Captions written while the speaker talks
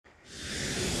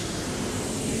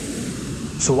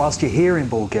So whilst you're here in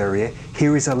Bulgaria,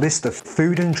 here is a list of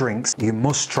food and drinks you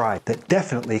must try that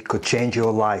definitely could change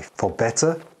your life for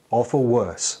better or for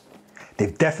worse.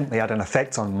 They've definitely had an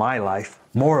effect on my life.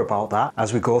 More about that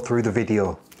as we go through the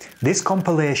video. This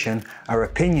compilation are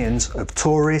opinions of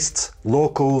tourists,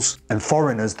 locals and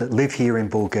foreigners that live here in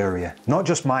Bulgaria, not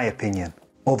just my opinion.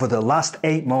 Over the last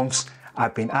 8 months,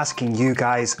 I've been asking you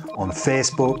guys on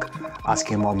Facebook,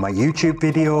 asking on my YouTube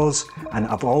videos, and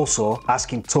I've also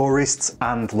asking tourists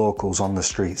and locals on the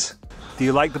streets. Do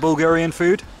you like the Bulgarian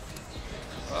food?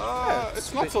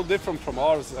 It's not so different from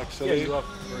ours, actually. Yeah, you have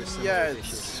very similar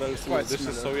dishes. It's very similar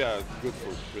dishes, so yeah, good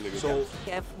food, really good. So,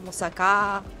 We have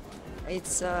moussaka.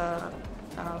 It's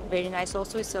very nice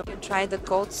also. So you try the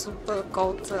cold soup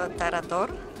called tarador.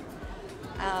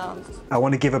 I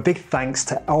want to give a big thanks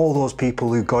to all those people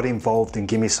who got involved and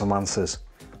give me some answers.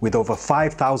 With over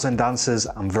 5,000 answers,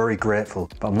 I'm very grateful,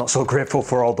 but I'm not so grateful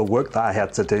for all the work that I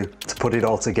had to do to put it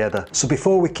all together. So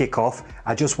before we kick off,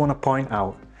 I just want to point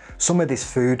out, some of this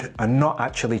food are not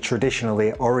actually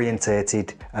traditionally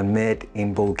orientated and made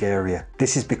in Bulgaria.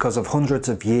 This is because of hundreds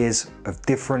of years of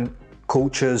different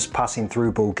cultures passing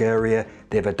through Bulgaria.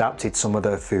 They've adapted some of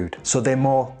their food. So they're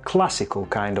more classical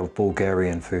kind of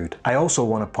Bulgarian food. I also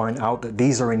want to point out that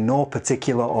these are in no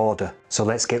particular order. So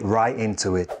let's get right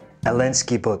into it.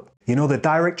 Elenski but. You know, the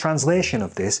direct translation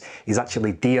of this is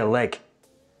actually deer leg,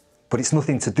 but it's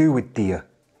nothing to do with deer.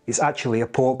 It's actually a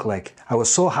pork leg. I was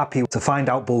so happy to find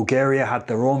out Bulgaria had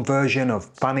their own version of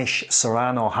Spanish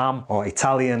Serrano ham or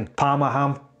Italian Parma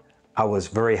ham. I was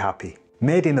very happy.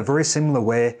 Made in a very similar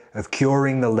way of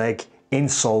curing the leg in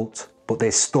salt, but they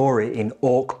store it in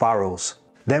oak barrels.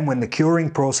 Then when the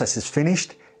curing process is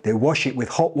finished, they wash it with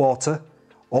hot water,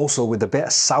 also with a bit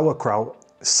of sauerkraut,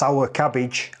 sour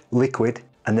cabbage liquid,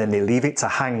 and then they leave it to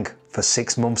hang for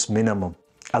 6 months minimum.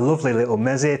 A lovely little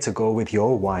meze to go with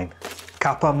your wine.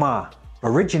 Kapa ma.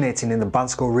 Originating in the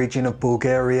Bansko region of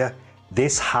Bulgaria,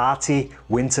 this hearty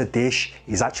winter dish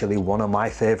is actually one of my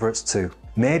favorites too.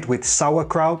 Made with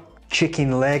sauerkraut,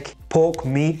 chicken leg, pork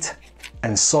meat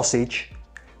and sausage,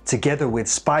 together with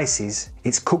spices.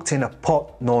 It's cooked in a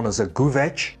pot known as a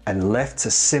guvec and left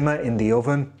to simmer in the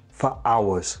oven for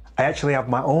hours. I actually have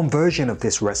my own version of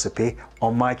this recipe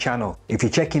on my channel. If you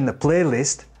check in the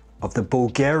playlist of the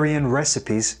Bulgarian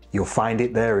recipes, you'll find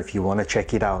it there if you want to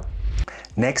check it out.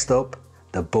 Next up,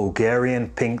 the Bulgarian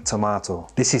pink tomato.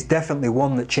 This is definitely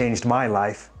one that changed my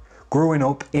life. Growing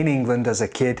up in England as a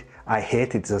kid, I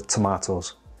hated the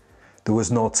tomatoes. There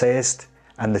was no taste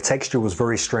and the texture was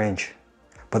very strange.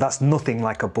 But that's nothing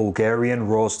like a Bulgarian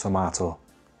rose tomato.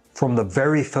 From the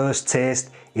very first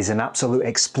taste is an absolute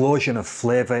explosion of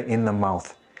flavour in the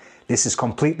mouth. This has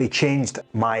completely changed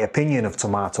my opinion of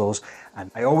tomatoes, and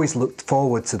I always looked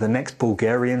forward to the next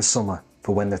Bulgarian summer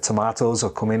for when the tomatoes are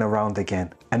coming around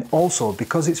again. And also,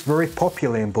 because it's very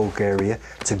popular in Bulgaria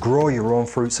to grow your own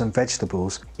fruits and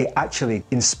vegetables, it actually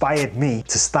inspired me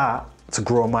to start to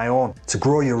grow my own. To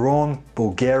grow your own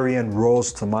Bulgarian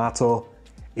rose tomato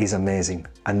is amazing.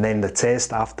 And then the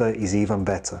taste after is even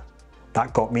better.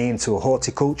 That got me into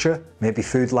horticulture. Maybe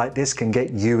food like this can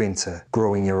get you into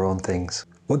growing your own things.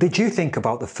 What did you think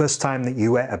about the first time that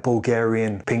you ate a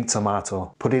Bulgarian pink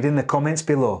tomato? Put it in the comments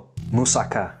below.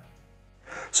 Moussaka.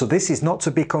 So this is not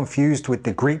to be confused with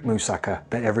the Greek moussaka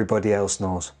that everybody else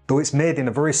knows. Though it's made in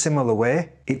a very similar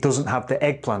way, it doesn't have the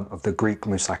eggplant of the Greek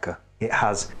moussaka. It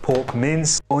has pork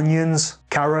mince, onions,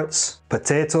 carrots,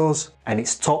 potatoes, and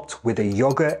it's topped with a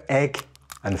yogurt, egg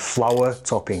and flour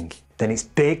topping. Then it's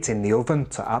baked in the oven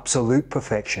to absolute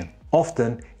perfection.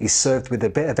 Often is served with a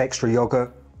bit of extra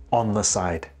yogurt on the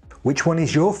side. Which one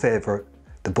is your favourite?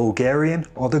 The Bulgarian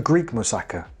or the Greek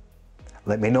moussaka?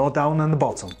 Let me know down on the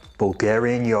bottom.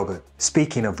 Bulgarian yogurt.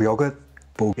 Speaking of yogurt,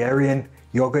 Bulgarian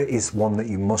yogurt is one that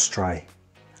you must try.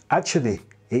 Actually,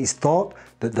 it is thought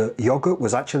that the yogurt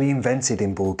was actually invented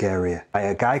in Bulgaria by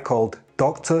a guy called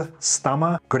Dr.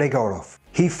 Stama Gregorov.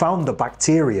 He found the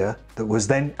bacteria that was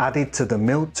then added to the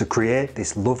milk to create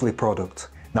this lovely product.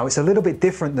 Now it's a little bit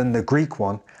different than the Greek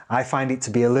one. I find it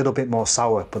to be a little bit more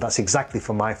sour, but that's exactly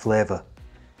for my flavour,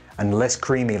 and less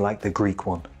creamy like the Greek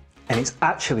one. And it's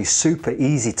actually super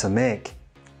easy to make.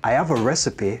 I have a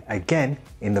recipe, again,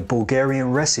 in the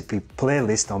Bulgarian recipe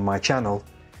playlist on my channel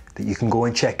that you can go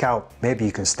and check out. Maybe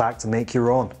you can start to make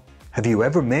your own. Have you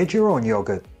ever made your own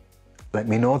yogurt? Let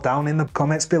me know down in the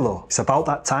comments below. It's about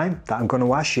that time that I'm going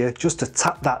to ask you just to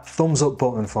tap that thumbs up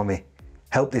button for me.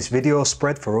 Help this video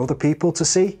spread for other people to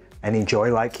see and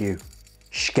enjoy like you.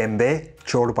 Shkembe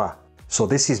chorba. So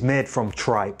this is made from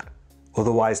tripe,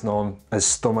 otherwise known as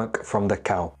stomach from the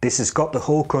cow. This has got the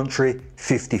whole country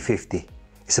 50-50.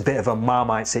 It's a bit of a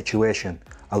Marmite situation.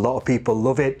 A lot of people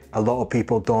love it, a lot of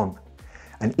people don't.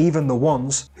 And even the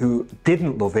ones who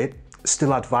didn't love it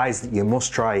still advise that you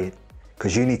must try it,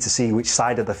 because you need to see which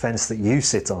side of the fence that you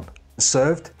sit on.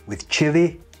 Served with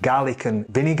chili, garlic and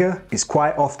vinegar, it's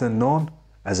quite often known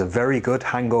as a very good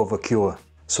hangover cure.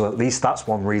 So at least that's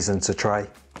one reason to try.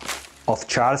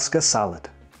 Ovcharska salad.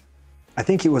 I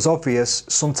think it was obvious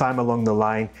sometime along the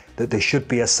line that there should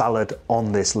be a salad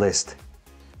on this list.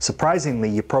 Surprisingly,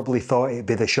 you probably thought it'd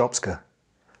be the Shopska,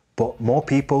 but more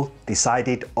people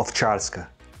decided Ovcharska,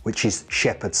 which is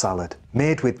shepherd salad,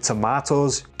 made with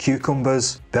tomatoes,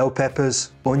 cucumbers, bell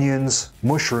peppers, onions,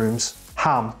 mushrooms,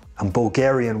 ham and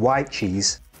Bulgarian white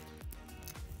cheese.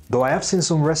 Though I have seen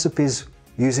some recipes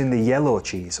using the yellow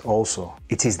cheese also.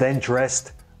 It is then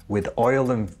dressed with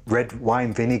oil and red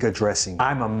wine vinegar dressing.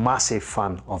 I'm a massive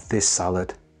fan of this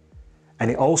salad.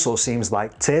 And it also seems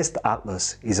like Taste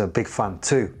Atlas is a big fan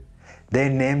too. They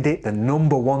named it the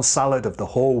 #1 salad of the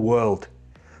whole world,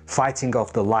 fighting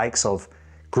off the likes of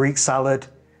Greek salad,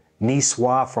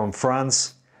 niçoise from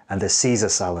France, and the Caesar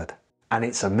salad. And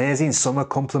it's amazing summer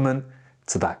complement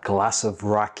to that glass of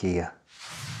rakia.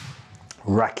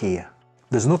 Rakia.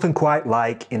 There's nothing quite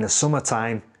like, in the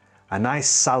summertime, a nice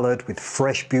salad with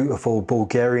fresh, beautiful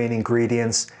Bulgarian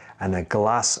ingredients and a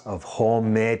glass of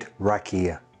homemade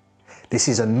rakia. This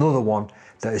is another one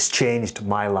that has changed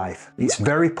my life. It's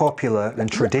very popular and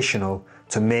traditional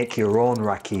to make your own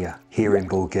rakia here in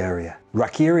Bulgaria.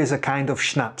 Rakia is a kind of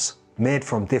schnapps made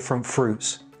from different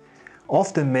fruits,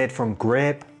 often made from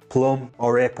grape, plum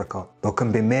or apricot, but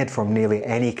can be made from nearly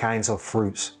any kinds of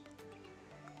fruits.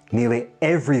 Nearly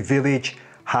every village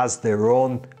has their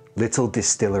own little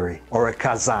distillery, or a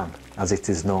kazan as it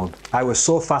is known. I was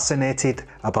so fascinated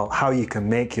about how you can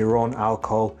make your own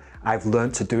alcohol, I've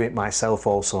learned to do it myself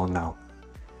also now.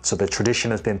 So the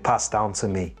tradition has been passed down to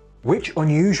me. Which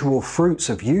unusual fruits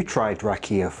have you tried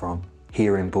rakia from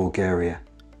here in Bulgaria?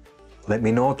 Let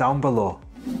me know down below.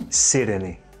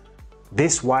 Sireni.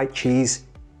 This white cheese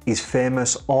is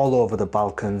famous all over the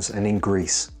Balkans and in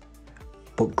Greece,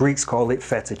 but Greeks call it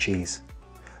feta cheese.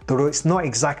 Though it's not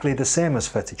exactly the same as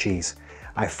feta cheese,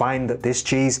 I find that this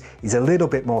cheese is a little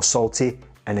bit more salty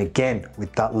and again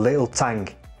with that little tang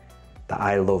that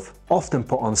I love. Often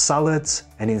put on salads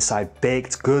and inside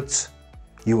baked goods,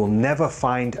 you will never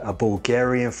find a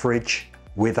Bulgarian fridge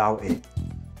without it.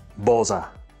 Boza.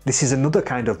 This is another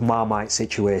kind of Marmite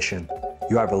situation.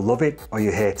 You either love it or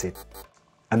you hate it.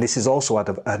 And this has also had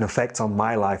an effect on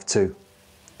my life too.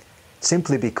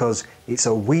 Simply because it's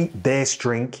a wheat-based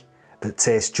drink that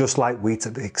tastes just like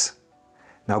Weetabix.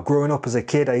 Now, growing up as a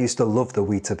kid, I used to love the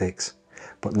Weetabix,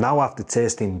 but now after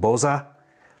tasting Boza,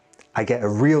 I get a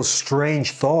real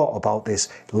strange thought about this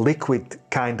liquid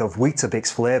kind of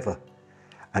Weetabix flavour.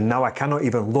 And now I cannot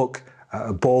even look at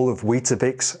a bowl of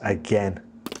Weetabix again.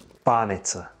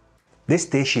 Barnitsa. This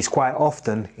dish is quite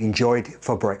often enjoyed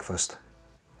for breakfast.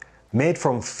 Made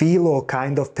from phyllo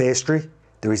kind of pastry,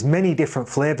 there is many different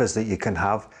flavours that you can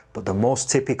have, but the most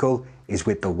typical is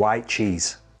with the white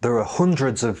cheese. There are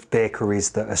hundreds of bakeries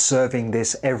that are serving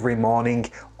this every morning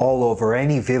all over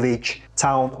any village,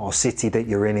 town or city that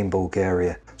you're in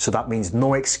Bulgaria. So that means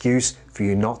no excuse for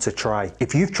you not to try.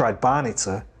 If you've tried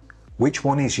barnitsa, which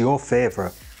one is your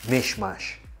favourite?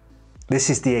 Mishmash. This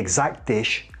is the exact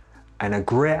dish and a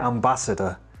great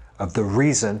ambassador of the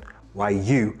reason why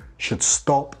you should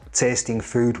stop tasting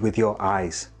food with your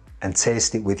eyes and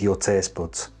taste it with your taste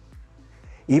buds.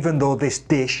 Even though this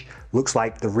dish looks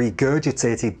like the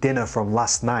regurgitated dinner from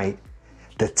last night,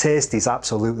 the taste is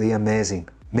absolutely amazing.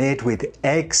 Made with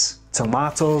eggs,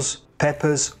 tomatoes,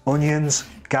 peppers, onions,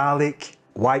 garlic,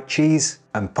 white cheese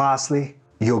and parsley,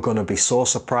 you're gonna be so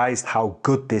surprised how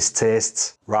good this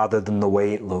tastes rather than the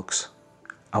way it looks.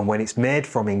 And when it's made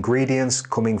from ingredients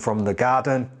coming from the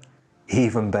garden,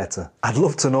 even better. I'd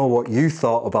love to know what you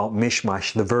thought about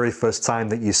mishmash the very first time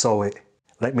that you saw it.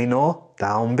 Let me know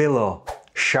down below.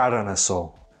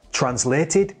 Sharanasol,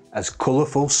 translated as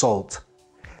colourful salt.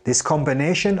 This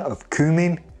combination of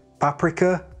cumin,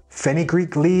 paprika,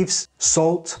 fenugreek leaves,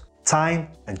 salt, thyme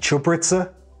and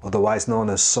chubritsa, otherwise known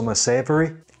as summer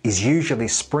savoury, is usually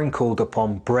sprinkled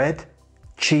upon bread,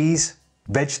 cheese,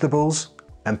 vegetables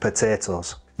and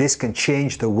potatoes. This can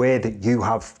change the way that you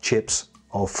have chips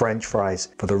or French fries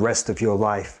for the rest of your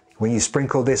life. When you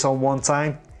sprinkle this on one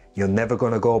time, you're never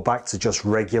going to go back to just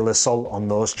regular salt on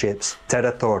those chips.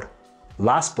 Terator.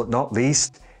 Last but not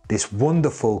least, this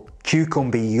wonderful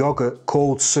cucumber yogurt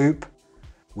cold soup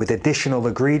with additional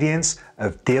ingredients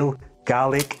of dill,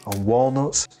 garlic and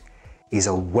walnuts is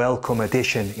a welcome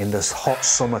addition in this hot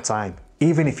summertime.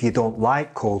 Even if you don't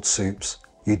like cold soups,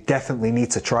 You definitely need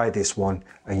to try this one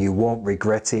and you won't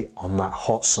regret it on that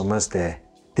hot summer's day.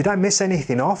 Did I miss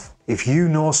anything off? If you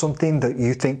know something that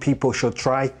you think people should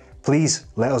try, please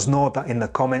let us know that in the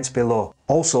comments below.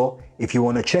 Also, if you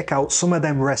want to check out some of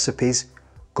them recipes,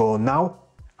 go now.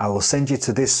 I will send you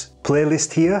to this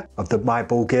playlist here of my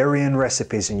Bulgarian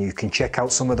recipes and you can check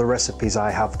out some of the recipes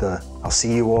I have there. I'll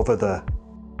see you over there.